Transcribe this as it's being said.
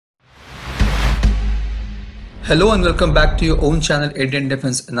Hello and welcome back to your own channel Indian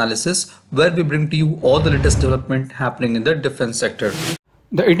Defense Analysis, where we bring to you all the latest development happening in the defense sector.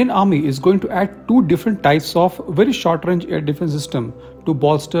 The Indian Army is going to add two different types of very short-range air defense system to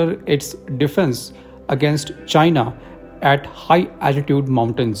bolster its defense against China at high altitude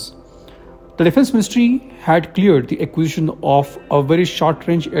mountains. The Defense Ministry had cleared the acquisition of a very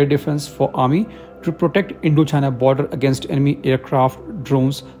short-range air defense for Army to protect Indo-China border against enemy aircraft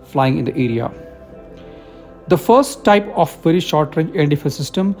drones flying in the area. The first type of very short-range air defense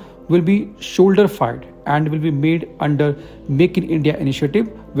system will be shoulder-fired and will be made under Make in India initiative,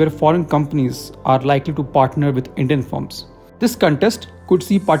 where foreign companies are likely to partner with Indian firms. This contest could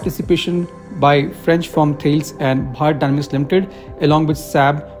see participation by French firm Thales and Bharat Limited along with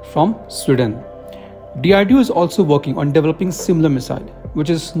Saab from Sweden. DRDO is also working on developing similar missile, which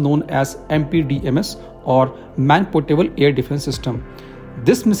is known as MPDMS or Man-Portable Air Defense System.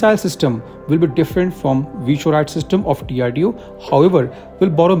 This missile system will be different from VSHORAD system of DRDO, however, will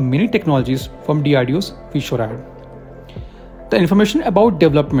borrow many technologies from DRDO's VSHORAD. The information about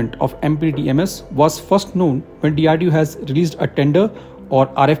development of MPDMS was first known when DRDO has released a tender or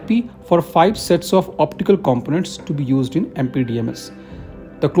RFP for 5 sets of optical components to be used in MPDMS.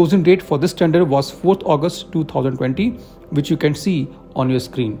 The closing date for this tender was 4th August 2020, which you can see on your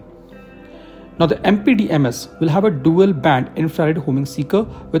screen. Now the MPDMS will have a dual band infrared homing seeker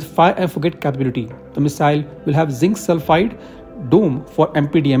with fire and forget capability. The missile will have zinc sulfide dome for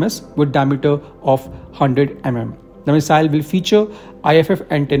MPDMS with diameter of 100 mm. The missile will feature IFF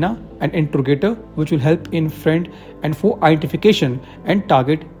antenna and interrogator, which will help in friend and foe identification and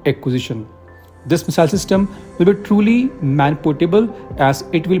target acquisition. This missile system will be truly man-portable as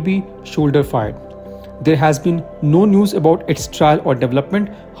it will be shoulder-fired. There has been no news about its trial or development.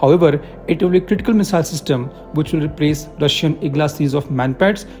 However, it will be a critical missile system which will replace Russian Igla series of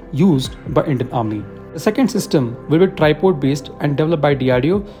MANPADs used by Indian Army. The second system will be tripod-based and developed by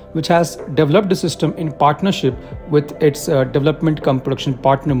DRDO, which has developed the system in partnership with its development cum production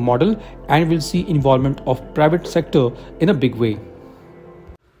partner model and will see involvement of private sector in a big way.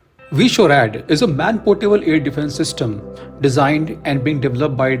 VSHORAD is a man-portable air defense system designed and being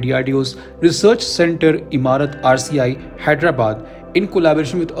developed by DRDO's Research Center Imarat RCI, Hyderabad, in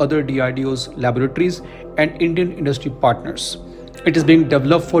collaboration with other DRDO's laboratories and Indian industry partners. It is being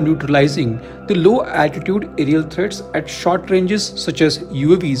developed for neutralizing the low-altitude aerial threats at short ranges such as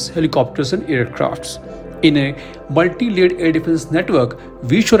UAVs, helicopters and aircrafts. In a multi-layered air defense network,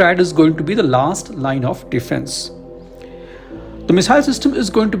 VSHORAD is going to be the last line of defense. The missile system is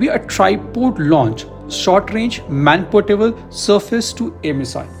going to be a tripod launch, short-range, man-portable, surface-to-air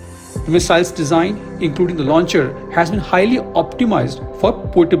missile. The missile's design, including the launcher, has been highly optimized for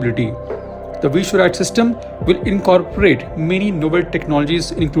portability. The VSHORAD system will incorporate many novel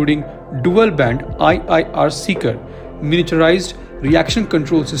technologies including dual-band IIR seeker, miniaturized reaction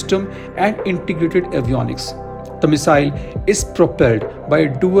control system and integrated avionics. The missile is propelled by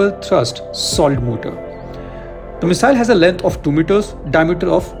a dual-thrust solid motor. The missile has a length of 2 meters, diameter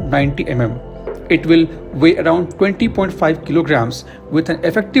of 90 mm. It will weigh around 20.5 kilograms with an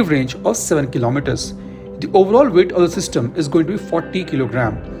effective range of 7 kilometers. The overall weight of the system is going to be 40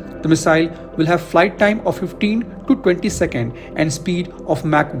 kilograms. The missile will have flight time of 15 to 20 seconds and speed of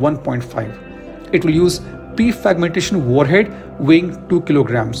Mach 1.5. It will use pre-fragmentation warhead weighing 2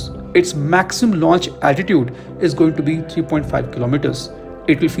 kilograms. Its maximum launch altitude is going to be 3.5 kilometers.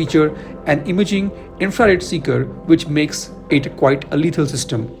 It will feature an imaging infrared seeker, which makes it quite a lethal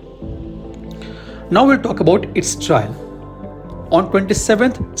system. Now we'll talk about its trial. On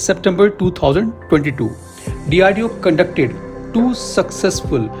 27th September 2022, DRDO conducted 2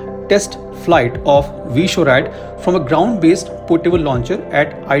 successful test flight of VSHORAD from a ground-based portable launcher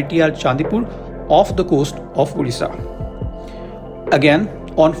at ITR Chandipur off the coast of Odisha. Again,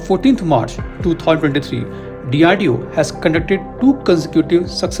 on 14th March 2023, DRDO has conducted 2 consecutive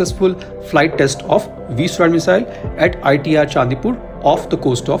successful flight tests of VSHORAD missile at ITR Chandipur off the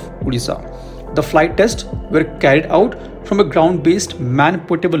coast of Odisha. The flight tests were carried out from a ground-based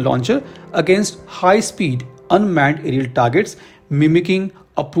man-portable launcher against high-speed unmanned aerial targets mimicking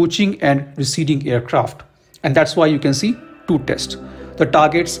approaching and receding aircraft. And that's why you can see 2 tests. The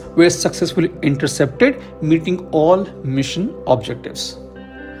targets were successfully intercepted, meeting all mission objectives.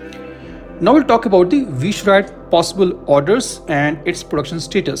 Now we'll talk about the VSHORAD possible orders and its production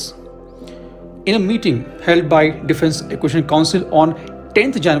status. In a meeting held by Defense Acquisition Council on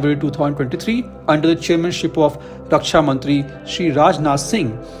 10th January 2023 under the chairmanship of Raksha Mantri Shri Rajnath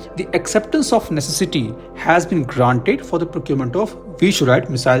Singh, the acceptance of necessity has been granted for the procurement of VSHORAD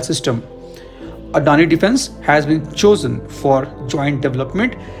missile system. Adani Defense has been chosen for joint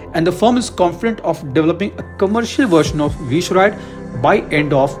development and the firm is confident of developing a commercial version of VSHORAD by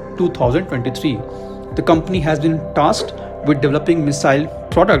end of 2023. The company has been tasked with developing missile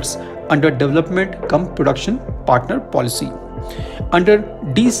products under development cum production partner policy. Under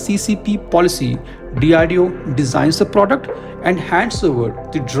DCCP policy, DRDO designs the product and hands over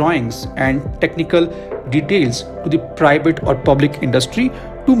the drawings and technical details to the private or public industry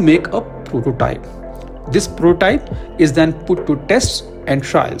to make a prototype. This prototype is then put to tests and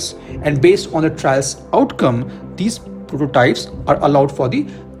trials, and based on the trials outcome, these prototypes are allowed for the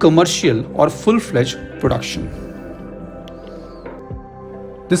commercial or full-fledged production.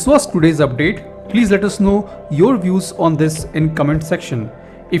 This was today's update. Please let us know your views on this in comment section.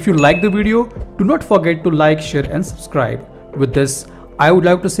 If you like the video, do not forget to like, share and subscribe. With this, I would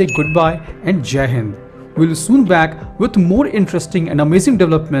like to say goodbye and Jai Hind. We'll soon back with more interesting and amazing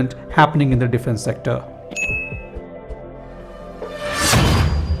development happening in the defense sector.